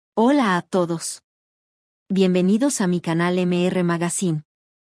Hola a todos. Bienvenidos a mi canal MR Magazine.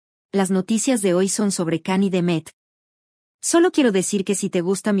 Las noticias de hoy son sobre Can y Demet. Solo quiero decir que si te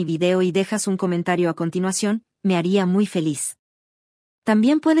gusta mi video y dejas un comentario a continuación, me haría muy feliz.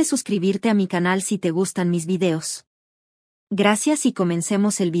 También puedes suscribirte a mi canal si te gustan mis videos. Gracias y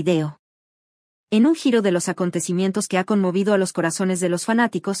comencemos el video. En un giro de los acontecimientos que ha conmovido a los corazones de los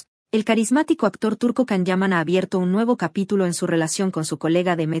fanáticos, el carismático actor turco Can Yaman ha abierto un nuevo capítulo en su relación con su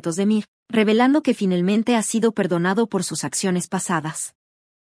colega Demet Ozdemir, revelando que finalmente ha sido perdonado por sus acciones pasadas.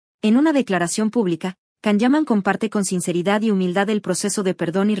 En una declaración pública, Can Yaman comparte con sinceridad y humildad el proceso de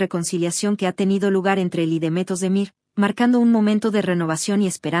perdón y reconciliación que ha tenido lugar entre él y Demet Ozdemir, marcando un momento de renovación y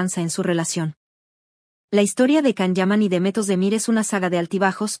esperanza en su relación. La historia de Can Yaman y Demet Ozdemir es una saga de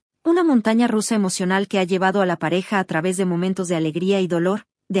altibajos, una montaña rusa emocional que ha llevado a la pareja a través de momentos de alegría y dolor,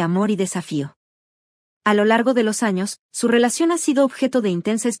 de amor y desafío. A lo largo de los años, su relación ha sido objeto de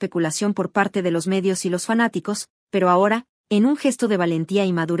intensa especulación por parte de los medios y los fanáticos, pero ahora, en un gesto de valentía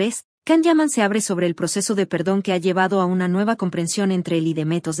y madurez, Can Yaman se abre sobre el proceso de perdón que ha llevado a una nueva comprensión entre él y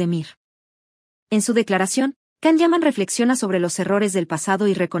Demet Ozdemir. En su declaración, Can Yaman reflexiona sobre los errores del pasado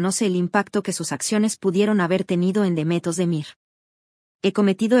y reconoce el impacto que sus acciones pudieron haber tenido en Demet Ozdemir. He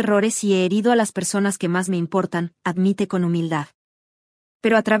cometido errores y he herido a las personas que más me importan, admite con humildad.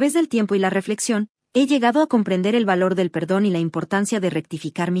 Pero a través del tiempo y la reflexión, he llegado a comprender el valor del perdón y la importancia de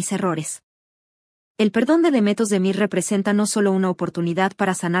rectificar mis errores. El perdón de Demet Ozdemir representa no solo una oportunidad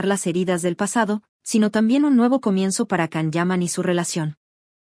para sanar las heridas del pasado, sino también un nuevo comienzo para Can Yaman y su relación.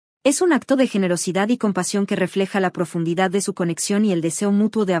 Es un acto de generosidad y compasión que refleja la profundidad de su conexión y el deseo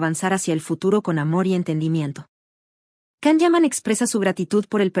mutuo de avanzar hacia el futuro con amor y entendimiento. Can Yaman expresa su gratitud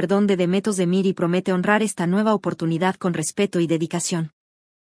por el perdón de Demet Ozdemir y promete honrar esta nueva oportunidad con respeto y dedicación.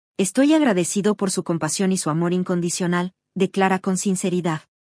 Estoy agradecido por su compasión y su amor incondicional, declara con sinceridad.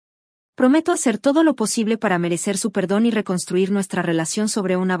 Prometo hacer todo lo posible para merecer su perdón y reconstruir nuestra relación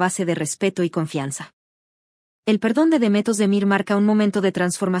sobre una base de respeto y confianza. El perdón de Demet Ozdemir marca un momento de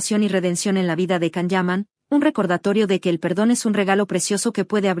transformación y redención en la vida de Can Yaman, un recordatorio de que el perdón es un regalo precioso que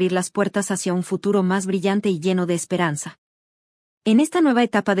puede abrir las puertas hacia un futuro más brillante y lleno de esperanza. En esta nueva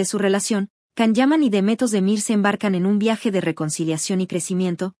etapa de su relación, Can Yaman y Demet Ozdemir se embarcan en un viaje de reconciliación y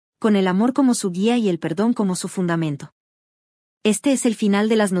crecimiento, con el amor como su guía y el perdón como su fundamento. Este es el final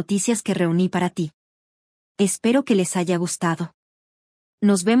de las noticias que reuní para ti. Espero que les haya gustado.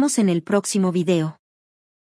 Nos vemos en el próximo video.